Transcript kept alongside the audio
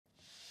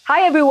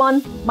Hi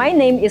everyone, my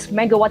name is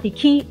Megawati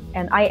Key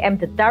and I am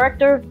the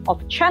Director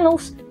of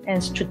Channels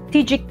and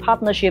Strategic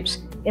Partnerships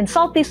in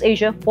Southeast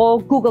Asia for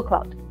Google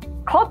Cloud.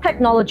 Cloud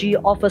technology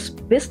offers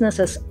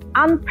businesses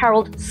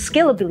unparalleled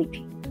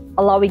scalability,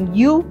 allowing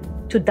you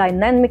to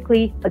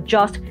dynamically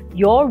adjust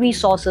your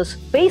resources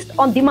based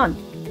on demand.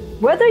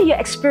 Whether you're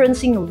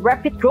experiencing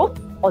rapid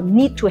growth or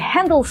need to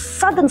handle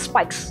sudden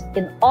spikes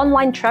in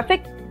online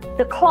traffic,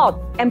 the cloud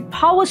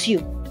empowers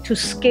you to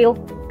scale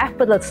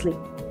effortlessly,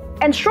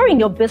 ensuring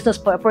your business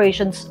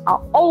operations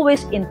are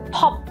always in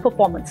top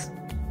performance.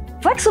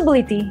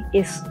 Flexibility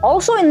is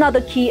also another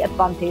key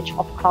advantage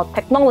of cloud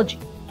technology.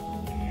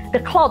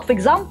 The cloud, for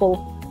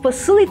example,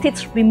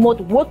 facilitates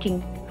remote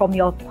working from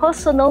your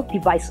personal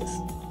devices.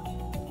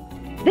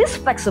 This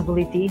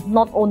flexibility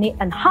not only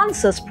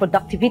enhances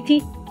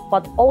productivity,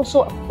 but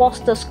also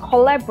fosters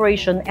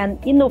collaboration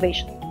and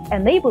innovation,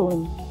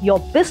 enabling your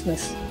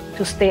business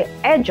to stay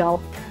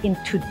agile in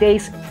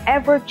today's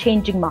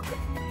ever-changing market.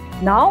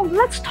 Now,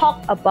 let's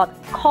talk about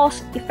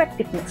cost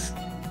effectiveness.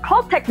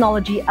 Cloud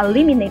technology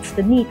eliminates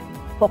the need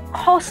for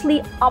costly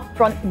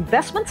upfront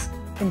investments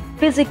in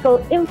physical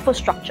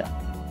infrastructure.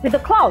 With the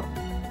cloud,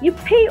 you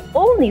pay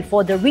only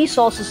for the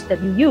resources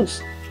that you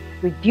use,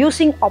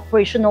 reducing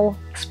operational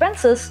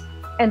expenses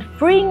and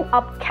freeing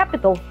up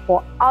capital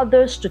for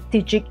other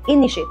strategic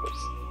initiatives.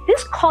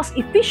 This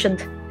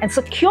cost-efficient and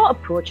secure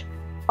approach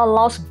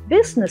allows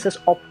businesses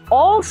of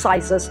all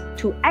sizes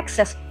to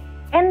access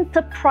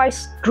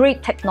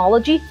enterprise-grade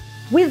technology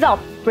without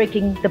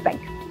breaking the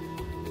bank.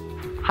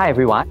 Hi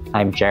everyone,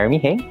 I'm Jeremy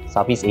Heng,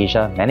 Southeast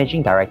Asia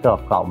Managing Director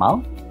of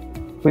CloudMile.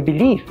 We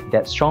believe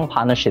that strong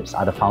partnerships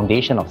are the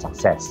foundation of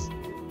success.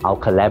 Our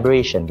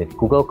collaboration with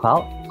Google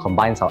Cloud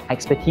combines our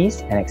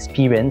expertise and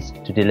experience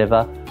to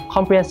deliver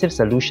comprehensive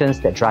solutions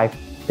that drive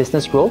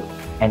business growth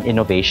and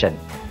innovation.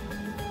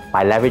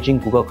 By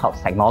leveraging Google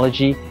Cloud's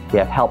technology, we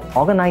have helped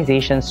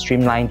organizations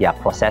streamline their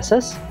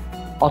processes,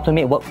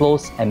 automate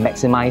workflows, and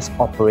maximize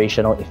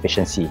operational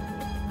efficiency.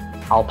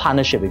 Our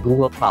partnership with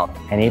Google Cloud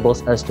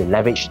enables us to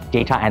leverage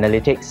data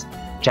analytics,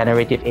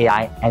 generative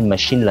AI, and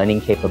machine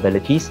learning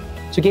capabilities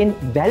to gain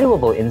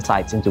valuable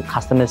insights into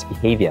customers'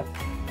 behavior.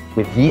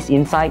 With these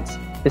insights,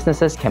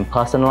 businesses can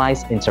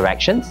personalize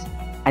interactions,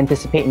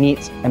 anticipate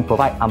needs, and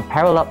provide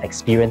unparalleled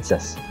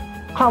experiences.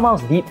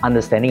 CloudMile's deep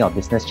understanding of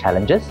business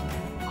challenges,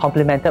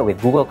 complemented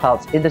with Google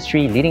Cloud's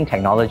industry-leading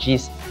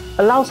technologies,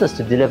 allows us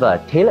to deliver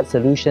tailored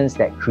solutions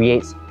that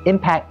creates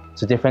impact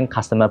to different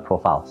customer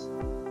profiles.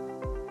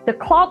 The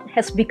cloud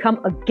has become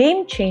a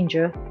game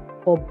changer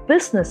for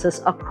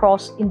businesses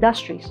across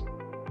industries.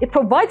 It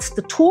provides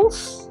the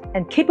tools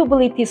and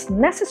capabilities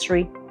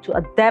necessary to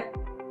adapt,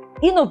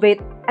 innovate,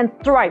 and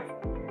thrive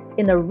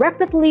in a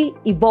rapidly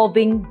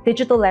evolving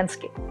digital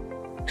landscape.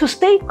 To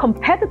stay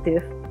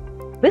competitive,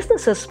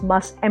 businesses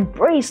must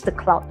embrace the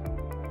cloud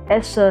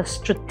as a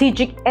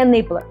strategic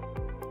enabler.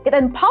 It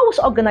empowers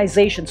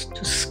organizations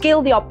to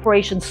scale their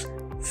operations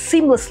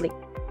seamlessly,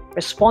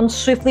 respond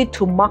swiftly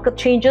to market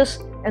changes,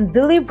 and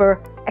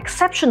deliver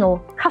exceptional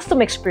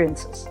customer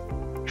experiences.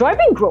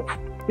 Driving growth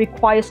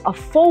requires a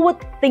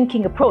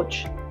forward-thinking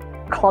approach.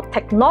 Cloud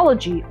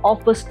technology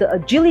offers the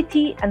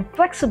agility and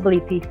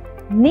flexibility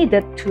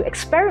needed to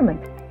experiment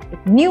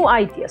with new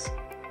ideas,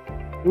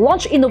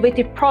 launch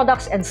innovative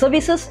products and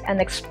services, and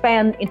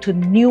expand into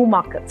new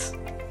markets.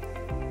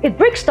 It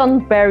breaks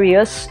down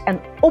barriers and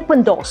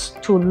opens doors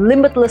to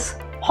limitless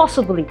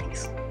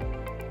possibilities.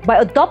 By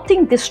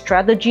adopting these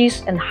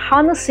strategies and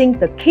harnessing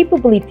the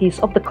capabilities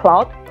of the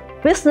cloud,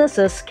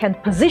 businesses can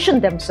position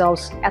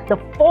themselves at the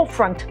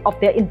forefront of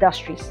their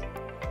industries.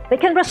 They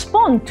can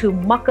respond to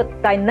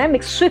market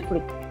dynamics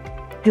swiftly,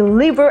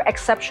 deliver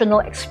exceptional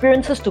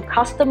experiences to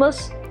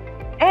customers,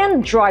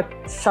 and drive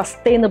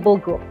sustainable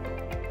growth.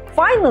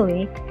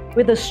 Finally,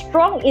 with a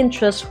strong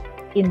interest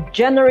in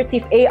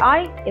generative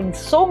AI in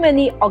so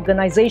many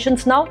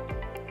organizations now,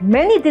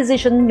 many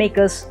decision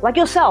makers like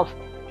yourself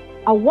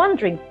are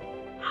wondering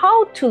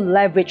how to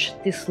leverage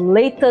this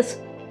latest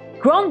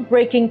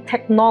groundbreaking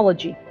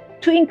technology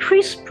to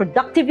increase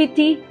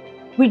productivity,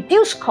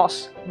 reduce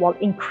costs while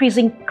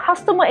increasing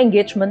customer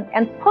engagement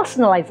and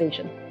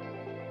personalization.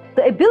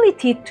 The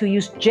ability to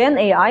use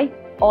GenAI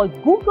or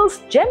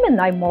Google's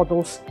Gemini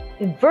models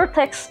in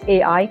Vertex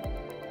AI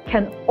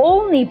can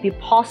only be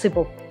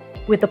possible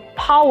with the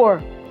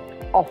power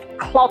of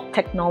cloud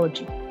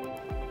technology.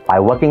 By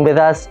working with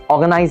us,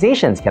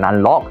 organizations can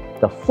unlock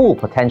the full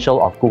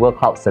potential of Google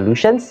Cloud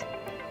solutions,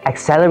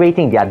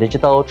 accelerating their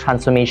digital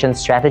transformation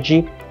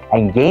strategy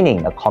and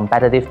gaining a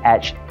competitive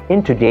edge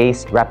in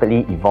today's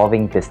rapidly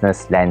evolving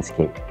business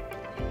landscape.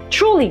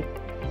 Truly,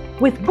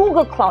 with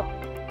Google Cloud,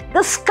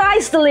 the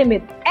sky's the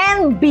limit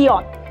and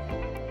beyond.